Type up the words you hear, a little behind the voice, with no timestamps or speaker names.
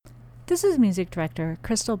This is music director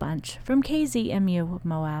Crystal Bunch from KZMU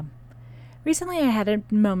Moab. Recently, I had a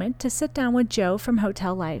moment to sit down with Joe from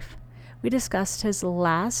Hotel Life. We discussed his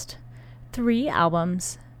last 3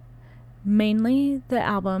 albums, mainly the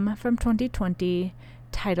album from 2020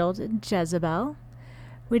 titled Jezebel.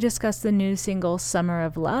 We discussed the new single Summer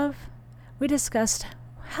of Love. We discussed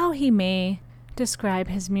how he may describe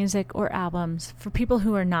his music or albums for people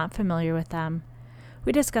who are not familiar with them.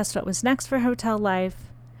 We discussed what was next for Hotel Life,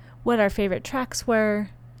 what our favorite tracks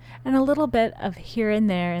were, and a little bit of here and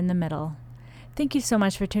there in the middle. Thank you so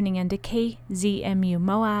much for tuning in to KZMU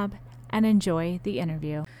Moab, and enjoy the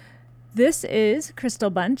interview. This is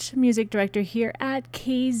Crystal Bunch, music director here at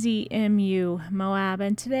KZMU Moab,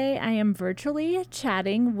 and today I am virtually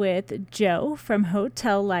chatting with Joe from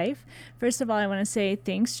Hotel Life. First of all, I want to say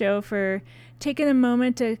thanks, Joe, for taking a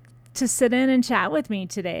moment to sit in and chat with me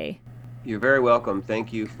today. You're very welcome.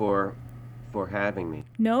 Thank you for having me.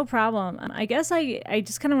 No problem. I guess I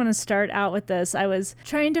just kind of want to start out with this. I was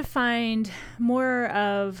trying to find more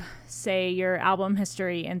of, say, your album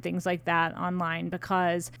history and things like that online,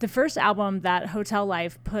 because the first album that Hotel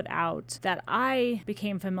Life put out that I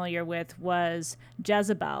became familiar with was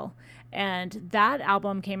Jezebel. And that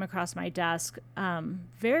album came across my desk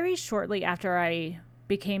very shortly after I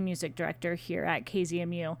became music director here at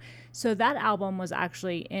KZMU. So that album was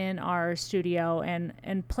actually in our studio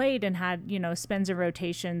and played and had, spins of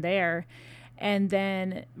rotation there. And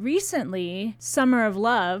then recently, Summer of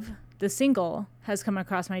Love, the single, has come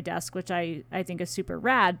across my desk, which I think is super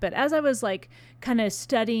rad. But as I was kind of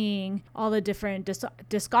studying all the different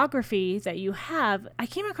discography that you have, I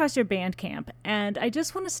came across your Bandcamp, and I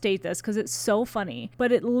just want to state this because it's so funny.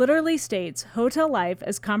 But it literally states Hotel Life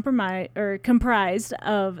is comprised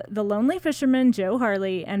of the lonely fisherman Joe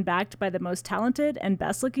Harley and backed by the most talented and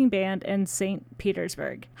best looking band in St.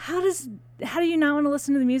 Petersburg. How do you not want to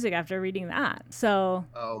listen to the music after reading that? So,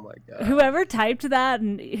 oh my God, whoever typed that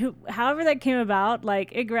and however that came about,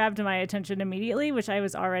 it grabbed my attention immediately, which I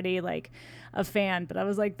was already a fan, but I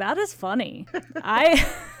was like, that is funny. I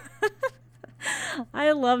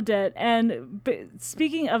loved it. And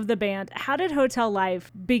speaking of the band, how did Hotel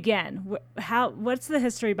Life begin? What's the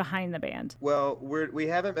history behind the band? Well, we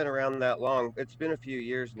haven't been around that long. It's been a few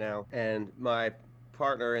years now, and my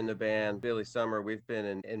partner in the band, Billy Summer, we've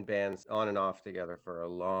been in bands on and off together for a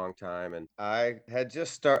long time. And I had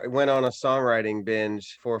just went on a songwriting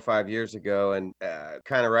binge 4 or 5 years ago and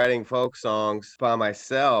kind of writing folk songs by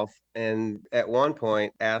myself. And at one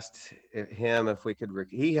point asked him if we could,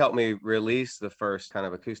 he helped me release the first kind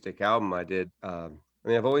of acoustic album I did.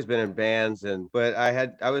 I've always been in bands, but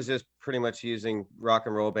I was just pretty much using rock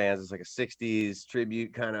and roll bands as like a 60s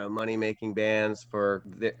tribute kind of money making bands for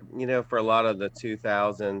a lot of the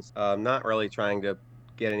 2000s. Not really trying to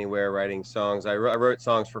get anywhere writing songs. I wrote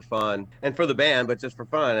songs for fun and for the band, but just for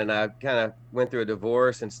fun. And I kind of went through a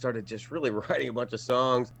divorce and started just really writing a bunch of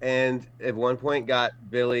songs. And at one point got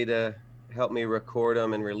Billy to help me record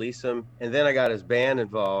them and release them. And then I got his band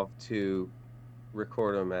involved to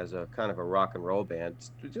record them as a kind of a rock and roll band,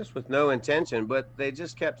 just with no intention, but they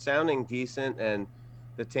just kept sounding decent. And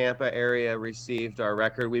the Tampa area received our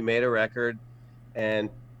record. We made a record, and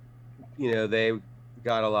they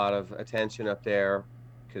got a lot of attention up there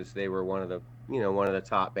because they were one of the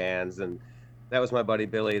top bands. And that was my buddy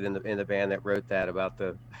Billy in the band that wrote that about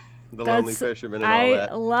the lonely fisherman and all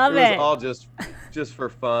that. I love it. It was all just for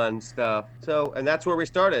fun stuff. So, and that's where we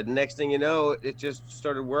started. Next thing you know, it just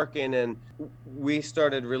started working, and we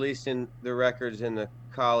started releasing the records in the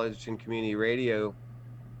college and community radio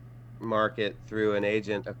market through an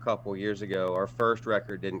agent a couple years ago. Our first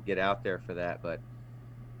record didn't get out there for that, but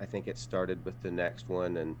I think it started with the next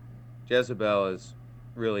one. And Jezebel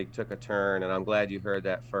really took a turn, and I'm glad you heard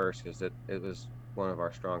that first, because it was one of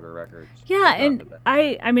our stronger records. Yeah, and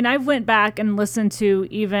I went back and listened to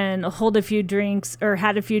even Hold a Few Drinks or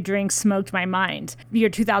Had a Few Drinks, Smoked My Mind, your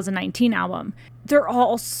 2019 album. They're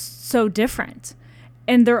all so different.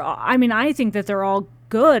 And I think that they're all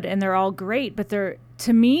good and they're all great, but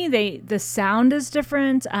to me, the sound is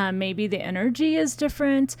different. Maybe the energy is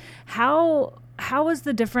different. How is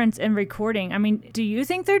the difference in recording? I mean, do you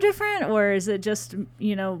think they're different, or is it just,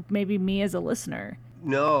 maybe me as a listener?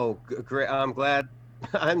 No, great. I'm glad.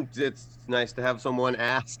 It's nice to have someone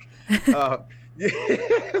ask.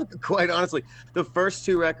 Quite honestly, the first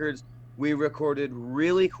 2 records we recorded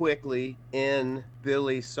really quickly in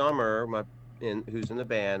Billy Summer, who's in the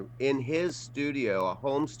band, in his studio, a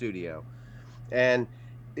home studio. And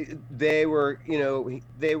They were,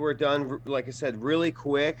 they were done, like I said, really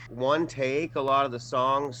quick, one take, a lot of the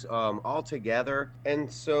songs all together.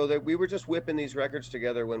 And so that we were just whipping these records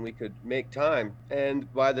together when we could make time.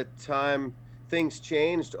 And by the time things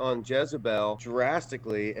changed on Jezebel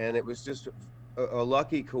drastically, and it was just a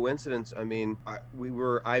lucky coincidence. I mean,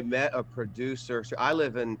 I met a producer. So I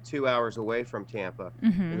live in 2 hours away from Tampa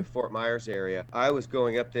in Mm-hmm. the Fort Myers area. I was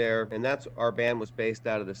going up there, and that's our band was based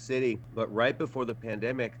out of the city. But right before the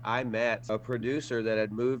pandemic, I met a producer that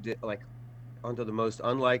had moved it like onto the most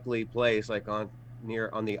unlikely place, like on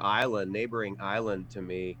the island, neighboring island to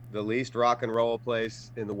me, the least rock and roll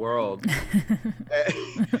place in the world.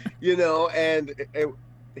 And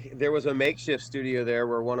there was a makeshift studio there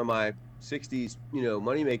where one of my 60s,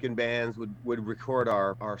 money making bands would record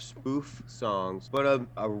our spoof songs. But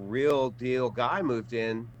a real deal guy moved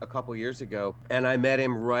in a couple years ago, and I met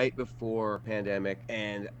him right before pandemic,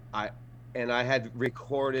 and I had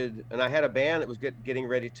recorded, and I had a band that was getting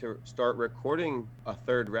ready to start recording a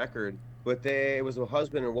third record. But it was a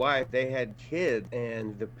husband and wife. They had kids,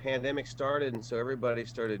 and the pandemic started, and so everybody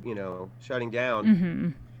started, shutting down. Mm-hmm.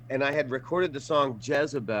 And I had recorded the song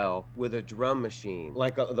Jezebel with a drum machine,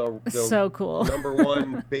 like the So cool. number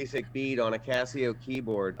one basic beat on a Casio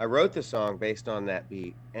keyboard. I wrote the song based on that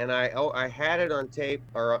beat, and I had it on tape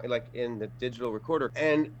or like in the digital recorder,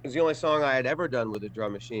 and it was the only song I had ever done with a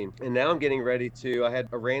drum machine. And now I'm getting ready to. I had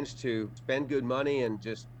arranged to spend good money and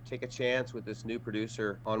just take a chance with this new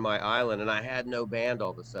producer on my island, and I had no band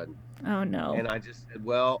all of a sudden. Oh no. And I just said,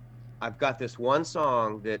 well, I've got this one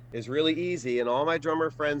song that is really easy, and all my drummer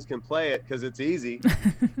friends can play it because it's easy.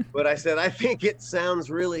 But I said, I think it sounds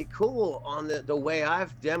really cool on the way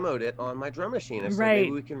I've demoed it on my drum machine. I said, maybe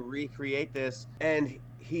Right. we can recreate this. And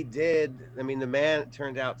he did. I mean, the man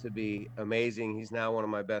turned out to be amazing. He's now one of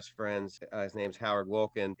my best friends. His name's Howard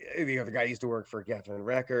Wolkin. The other guy used to work for Geffen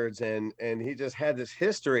Records, and he just had this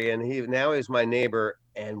history. And he now is my neighbor,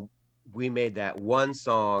 and we made that one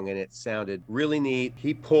song and it sounded really neat.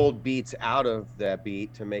 He pulled beats out of that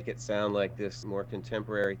beat to make it sound like this more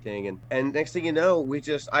contemporary thing. And next thing you know,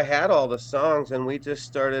 I had all the songs, and we just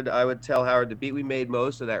started. I would tell Howard the beat. We made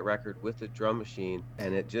most of that record with the drum machine,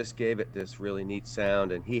 and it just gave it this really neat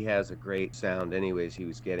sound. And he has a great sound anyways he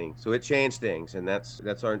was getting. So it changed things, and that's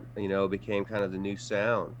our, became kind of the new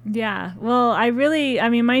sound. Yeah. Well, I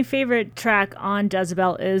mean, my favorite track on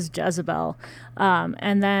Jezebel is Jezebel.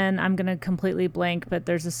 And then I'm going to completely blank, but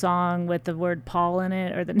there's a song with the word Paul in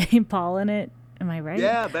it or the name Paul in it. Am I right?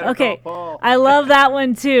 Yeah, Better Call Okay. Paul. I love that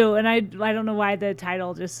one too. And I don't know why the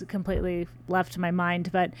title just completely left my mind,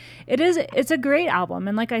 but it's a great album.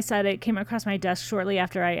 And like I said, it came across my desk shortly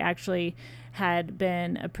after I actually had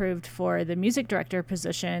been approved for the music director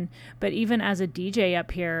position. But even as a DJ up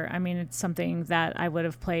here, I mean, it's something that I would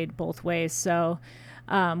have played both ways. So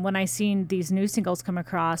when I seen these new singles come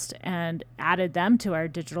across and added them to our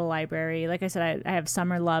digital library, like I said, I have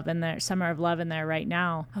Summer of Love in there right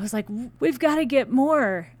now. I was like, we've got to get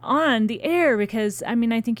more on the air because I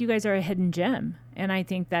mean, I think you guys are a hidden gem. And I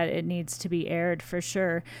think that it needs to be aired for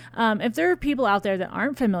sure. If there are people out there that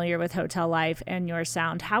aren't familiar with Hotel Life and your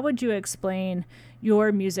sound, how would you explain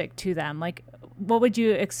your music to them? Like, what would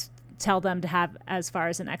you tell them to have as far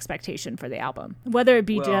as an expectation for the album, whether it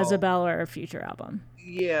be Well, Jezebel or a future album?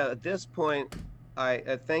 yeah, at this point,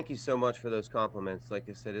 I thank you so much for those compliments. Like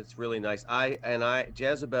I said, it's really nice.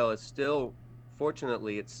 Jezebel is still,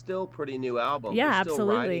 fortunately, it's still pretty new album. Yeah, We're still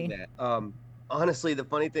writing absolutely. that. Honestly, the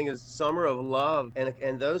funny thing is, Summer of Love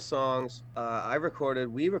and those songs,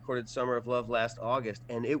 we recorded Summer of Love last August,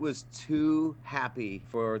 and it was too happy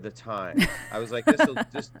for the time. I was like,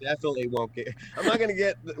 this definitely won't get.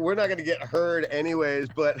 We're not gonna get heard anyways.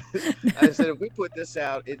 But I said, if we put this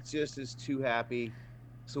out, it just is too happy.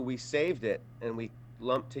 So we saved it and we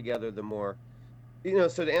lumped together the more,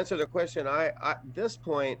 so to answer the question, at this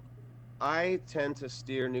point, I tend to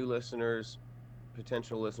steer new listeners,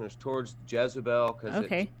 potential listeners, towards Jezebel because it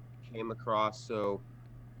Okay. came across so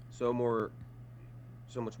more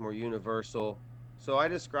so much more universal. So I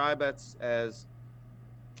describe it as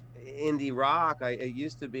indie rock. It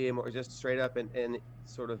used to be a more just straight up and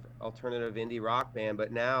sort of alternative indie rock band,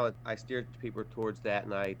 but now I steer people towards that,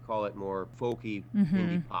 and I call it more folky Mm-hmm.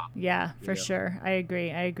 indie pop. Yeah, You for know, sure. I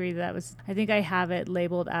agree. I think I have it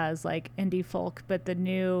labeled as like indie folk, but the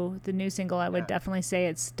new single, I would yeah, definitely say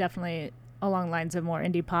it's definitely along lines of more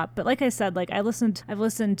indie pop. But like I said, like I've listened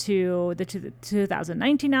to the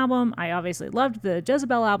 2019 album. I obviously loved the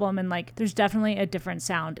Jezebel album, and like there's definitely a different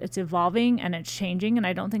sound. It's evolving and it's changing, and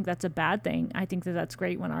I don't think that's a bad thing. I think that that's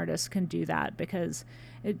great when artists can do that because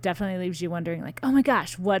it definitely leaves you wondering like, oh my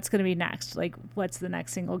gosh, what's going to be next? Like what's the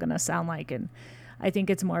next single going to sound like? And I think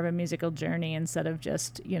it's more of a musical journey instead of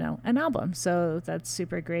just, an album. So that's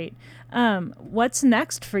super great. What's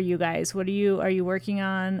next for you guys? Are you working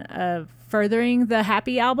on furthering the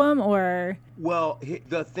Happy album, or? Well,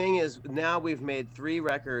 the thing is, now we've made 3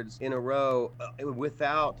 records in a row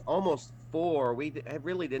without almost 4. I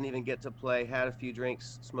really didn't even get to play Had a Few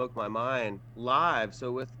Drinks, Smoke My Mind live.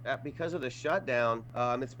 So because of the shutdown,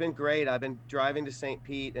 it's been great. I've been driving to St.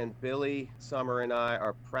 Pete, and Billy Summer and I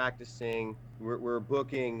are practicing. We're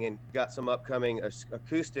booking and got some upcoming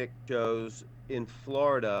acoustic shows in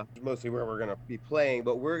Florida, mostly where we're going to be playing,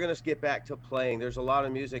 but we're going to get back to playing. There's a lot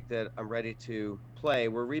of music that I'm ready to play.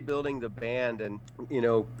 We're rebuilding the band and,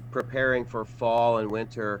 preparing for fall and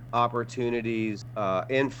winter opportunities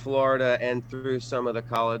in Florida and through some of the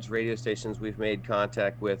college radio stations we've made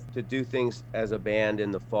contact with to do things as a band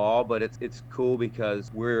in the fall. But it's cool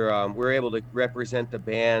because we're able to represent the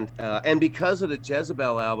band, and because of the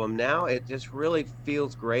Jezebel album, now it just really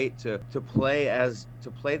feels great to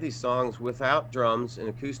play these songs without drums and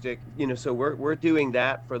acoustic, so we're doing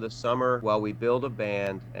that for the summer while we build a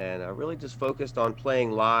band, and really just focused on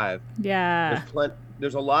playing live. Yeah.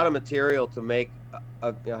 There's a lot of material to make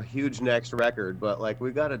a huge next record, but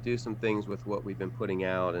we've got to do some things with what we've been putting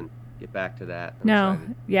out and get back to that.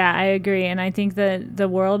 Yeah, I agree. And I think that the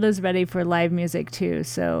world is ready for live music too.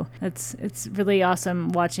 So it's really awesome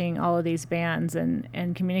watching all of these bands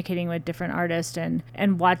and communicating with different artists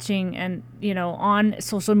and watching and, on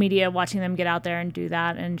social media, watching them get out there and do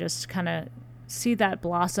that and just kind of see that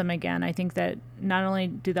blossom again. I think that not only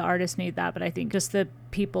do the artists need that, but I think just the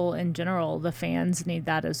people in general, the fans need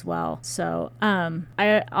that as well. So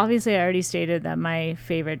I already stated that my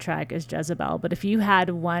favorite track is Jezebel, but if you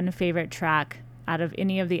had one favorite track out of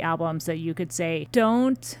any of the albums that you could say,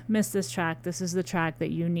 don't miss this track, this is the track that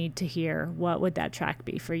you need to hear, what would that track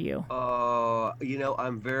be for you?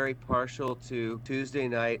 I'm very partial to Tuesday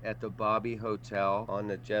Night at the Bobby Hotel on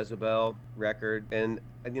the Jezebel record. And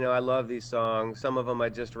I love these songs. Some of them I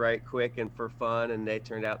just write quick and for fun, and they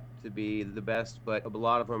turned out to be the best, but a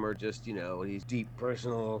lot of them are just, these deep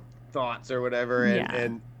personal thoughts or whatever.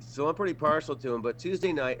 And so I'm pretty partial to them, but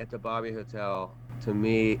Tuesday Night at the Bobby Hotel to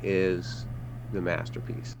me is the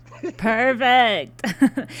masterpiece. Perfect.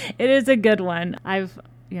 It is a good one. I've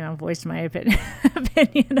voiced my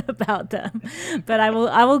opinion about them, but I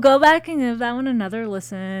will go back and give that one another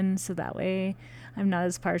listen, so that way I'm not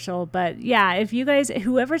as partial. But yeah, if you guys,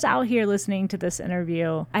 whoever's out here listening to this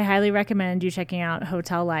interview, I highly recommend you checking out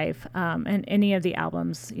Hotel Life and any of the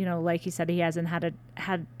albums. Like he said, he hasn't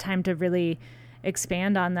had time to really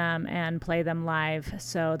expand on them and play them live.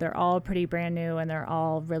 So they're all pretty brand new and they're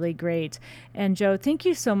all really great. And Joe, thank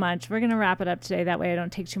you so much. We're going to wrap it up today. That way I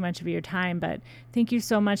don't take too much of your time, but thank you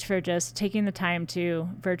so much for just taking the time to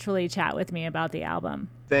virtually chat with me about the album.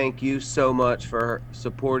 Thank you so much for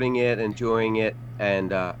supporting it, enjoying it, and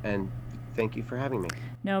thank you for having me.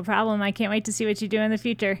 No problem. I can't wait to see what you do in the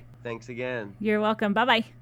future. Thanks again. You're welcome. Bye-bye.